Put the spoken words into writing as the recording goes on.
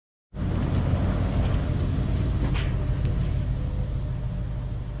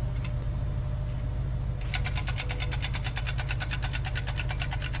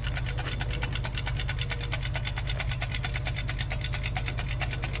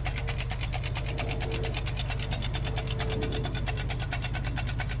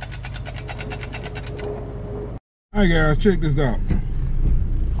Hi guys, check this out.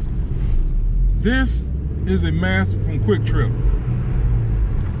 This is a mask from Quick Trip.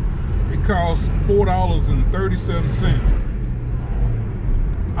 It costs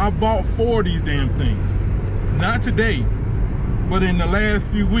 $4.37. I bought 4 of these damn things. Not today, but in the last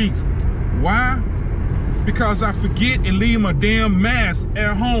few weeks. Why? Because I forget and leave my damn mask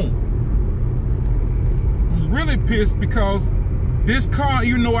at home. I'm really pissed because this car,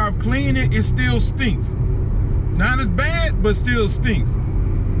 even though I've cleaned it, it still stinks. Not as bad, but still stinks.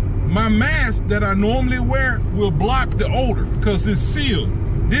 My mask that I normally wear will block the odor because it's sealed.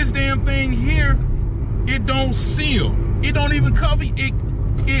 This damn thing here, it don't seal. It don't even cover it.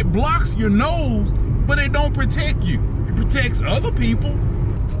 It blocks your nose, but it don't protect you. It protects other people.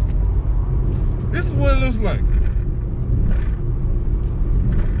 This is what it looks like.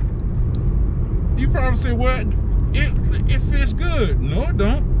 You probably say, well, it fits good. No, it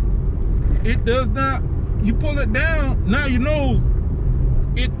don't. It does not. You pull it down, now your nose,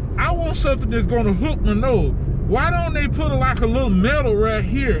 I want something that's gonna hook my nose. Why don't they put like a little metal right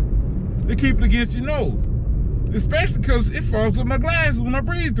here to keep it against your nose? Especially because it falls with my glasses when I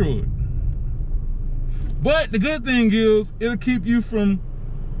breathe through it. But the good thing is, it'll keep you from,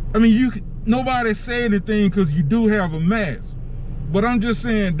 nobody say anything because you do have a mask. But I'm just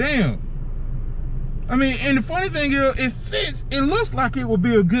saying, damn. And the funny thing is, it fits, it looks like it would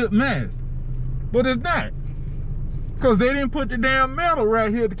be a good mask. But it's not. Because they didn't put the damn metal right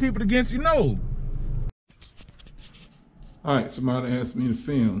here to keep it against your nose. All right, somebody asked me to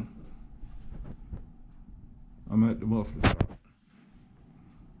film. I'm at the muffler shop.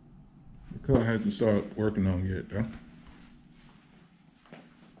 The car hasn't started working on yet, though.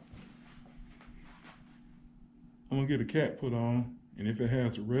 I'm gonna get a cap put on, and if it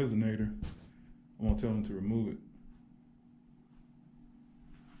has a resonator, I'm gonna tell them to remove it.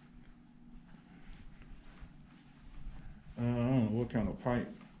 I don't know what kind of pipe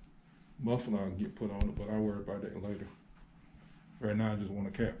muffler I'll get put on it, but I'll worry about that later. Right now, I just want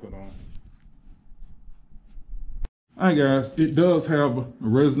a cap put on. All right, guys, it does have a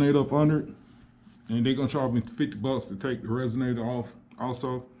resonator up under it, and they're gonna charge me $50 to take the resonator off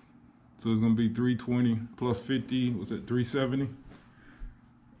also. So it's gonna be $320 plus 50, was it $370?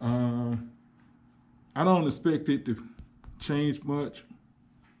 I don't expect it to change much,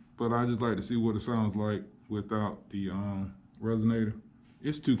 but I just like to see what it sounds like without the resonator.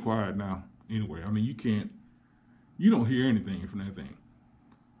 It's too quiet now anyway. You don't hear anything from that thing.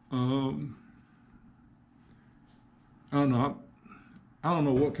 I don't know. I don't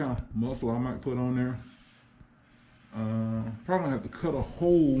know what kind of muffler I might put on there. Probably have to cut a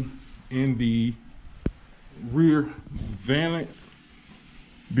hole in the rear valance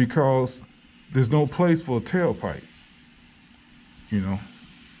because there's no place for a tailpipe, you know.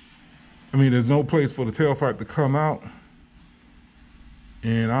 There's no place for the tailpipe to come out,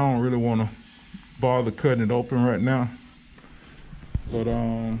 and I don't really want to bother cutting it open right now. But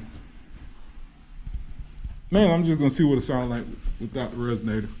man, I'm just gonna see what it sounds like without the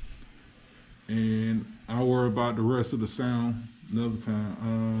resonator, and I'll worry about the rest of the sound another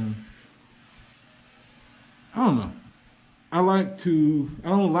time. I don't know. I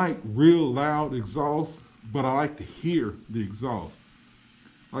don't like real loud exhaust, but I like to hear the exhaust.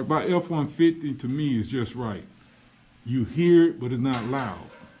 Like my F-150 to me is just right. You hear it, but it's not loud.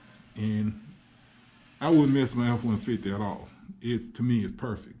 And I wouldn't mess my F-150 at all. To me, it's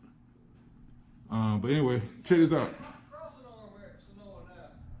perfect. But anyway, check this out.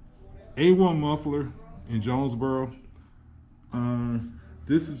 A1 muffler in Jonesboro.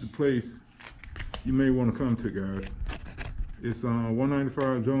 This is the place you may want to come to, guys. It's on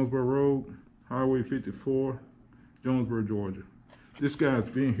 195 Jonesboro Road, Highway 54, Jonesboro, Georgia. This guy's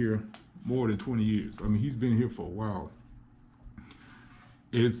been here more than 20 years. He's been here for a while.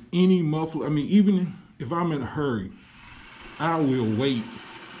 It's any muffler. Even if I'm in a hurry, I will wait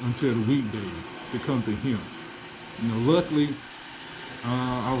until the weekdays to come to him. Luckily,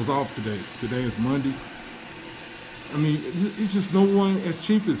 I was off today. Today is Monday. It's just no one as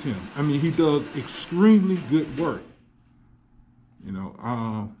cheap as him. He does extremely good work.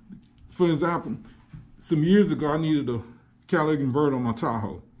 For example, some years ago, I needed a catalytic converter on my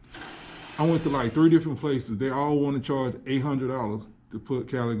Tahoe. I went to like 3 different places. They all want to charge $800 to put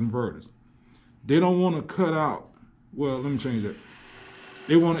catalytic converters. They don't want to cut out, well, let me change that.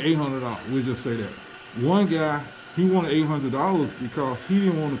 They want $800, we'll just say that. One guy, he wanted $800 because he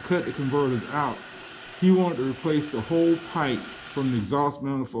didn't want to cut the converters out. He wanted to replace the whole pipe from the exhaust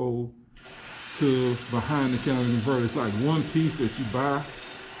manifold to behind the catalytic converter. It's like one piece that you buy.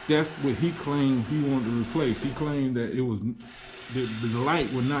 That's what he claimed he wanted to replace. He claimed that it was the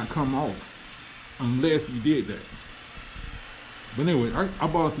light would not come off unless he did that. But anyway, I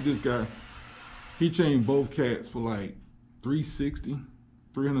bought it to this guy. He changed both cats for like $360,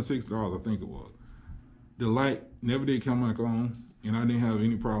 I think it was. The light never did come back on, and I didn't have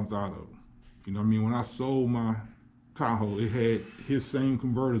any problems out of it. You know what I mean? When I sold my Tahoe, it had his same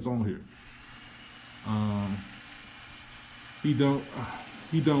converters on here. He done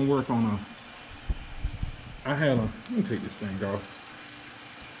work on let me take this thing off.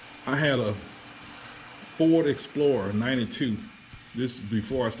 I had a Ford Explorer 92. This is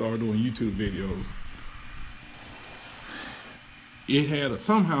before I started doing YouTube videos. It had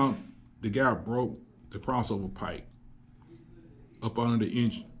somehow the guy broke the crossover pipe up under the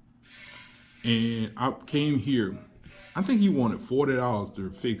engine. And I came here, I think he wanted $40 to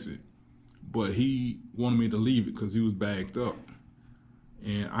fix it, but he wanted me to leave it because he was backed up.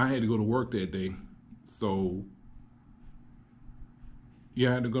 And I had to go to work that day. So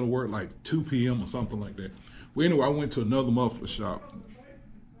yeah, I had to go to work like 2 p.m. or something like that. Well, anyway, I went to another muffler shop.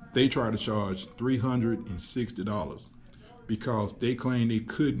 They tried to charge $360 because they claimed they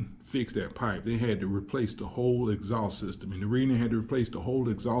couldn't fix that pipe. They had to replace the whole exhaust system. And the reason they had to replace the whole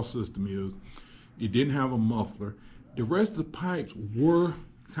exhaust system is it didn't have a muffler. The rest of the pipes were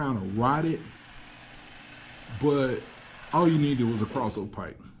kind of rotted, but all you needed was a crossover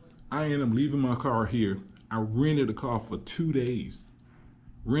pipe. I ended up leaving my car here. I rented a car for 2 days.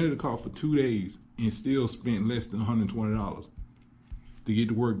 And still spent less than $120 to get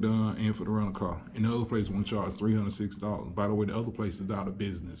the work done and for the rental car. And the other place won't charge $360. By the way, the other place is out of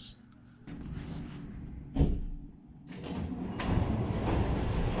business. Good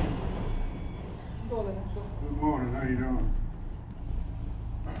morning, how you doing?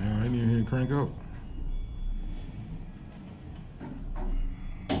 Yeah, I didn't hear crank up.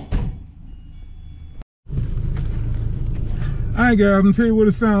 All right, guys, I'm gonna tell you what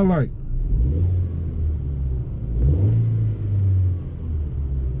it sounds like.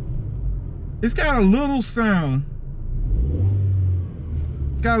 It's got a little sound.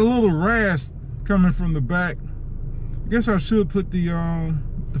 It's got a little rasp coming from the back. I guess I should put the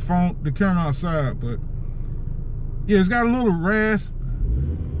camera outside, but yeah, it's got a little rasp.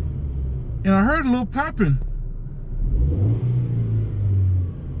 And I heard a little popping.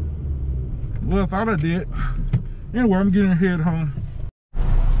 Well, I thought I did. Anyway, I'm getting head home. All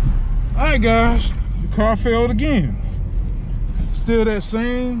right, guys, the car failed again. Still that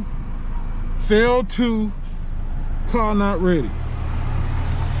same failed to, car not ready.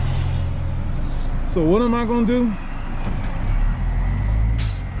 So what am I gonna do?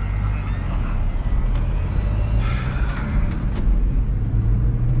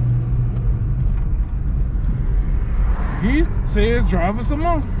 He says drive us some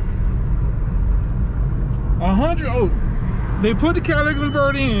more. 100, oh, they put the catalytic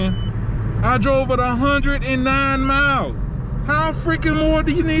converter in. I drove it 109 miles. How freaking more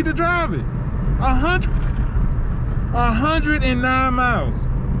do you need to drive it? 109 miles.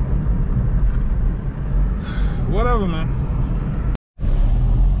 Whatever, man.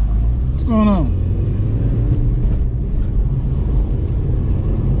 What's going on?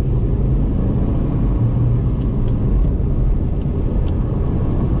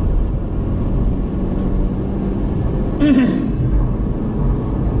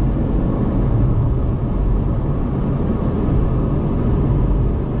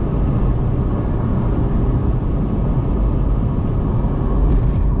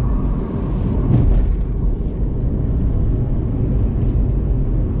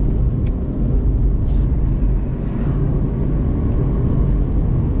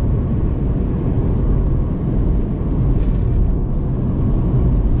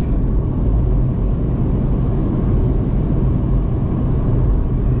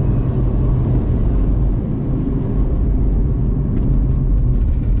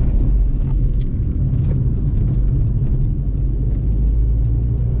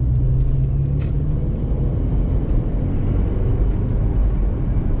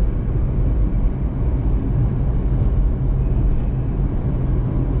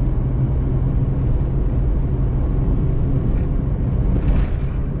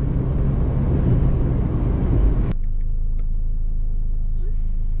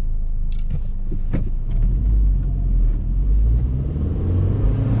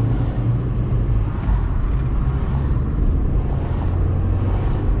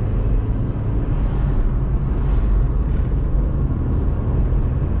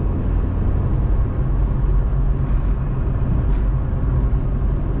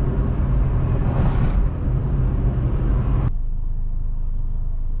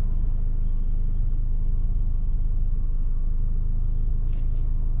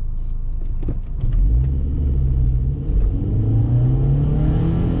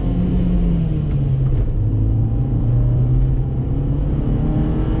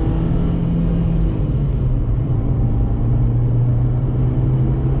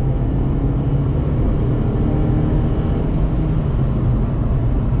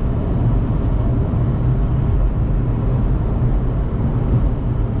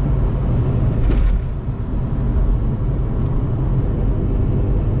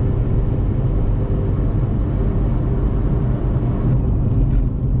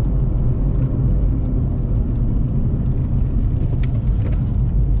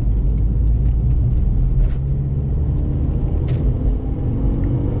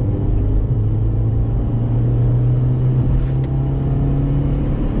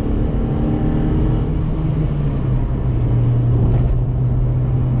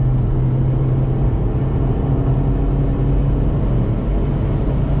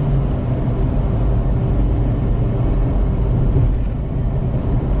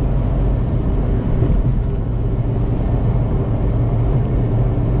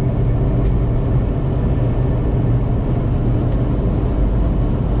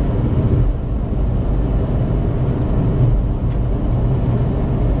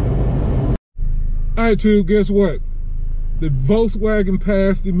 right, too, guess what? The Volkswagen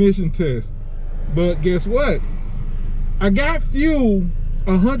passed the emission test. But guess what? I got fuel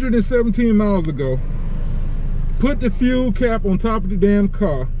 117 miles ago. Put the fuel cap on top of the damn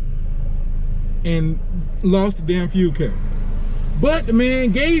car and lost the damn fuel cap. But the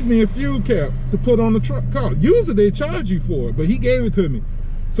man gave me a fuel cap to put on the car. Usually they charge you for it, but he gave it to me.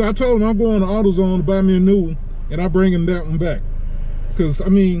 So I told him I'm going to AutoZone to buy me a new one, and I bring him that one back. Cause I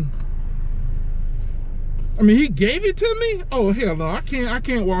mean he gave it to me. Oh hell no, I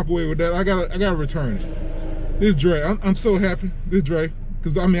can't walk away with that. I gotta return it. This Dre, I'm so happy. This Dre,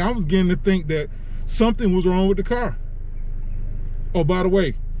 cause I mean I was getting to think that something was wrong with the car. Oh, by the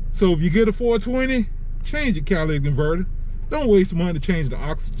way, so if you get a 420, change your catalytic converter. Don't waste money to change the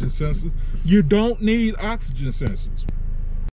oxygen sensors. You don't need oxygen sensors.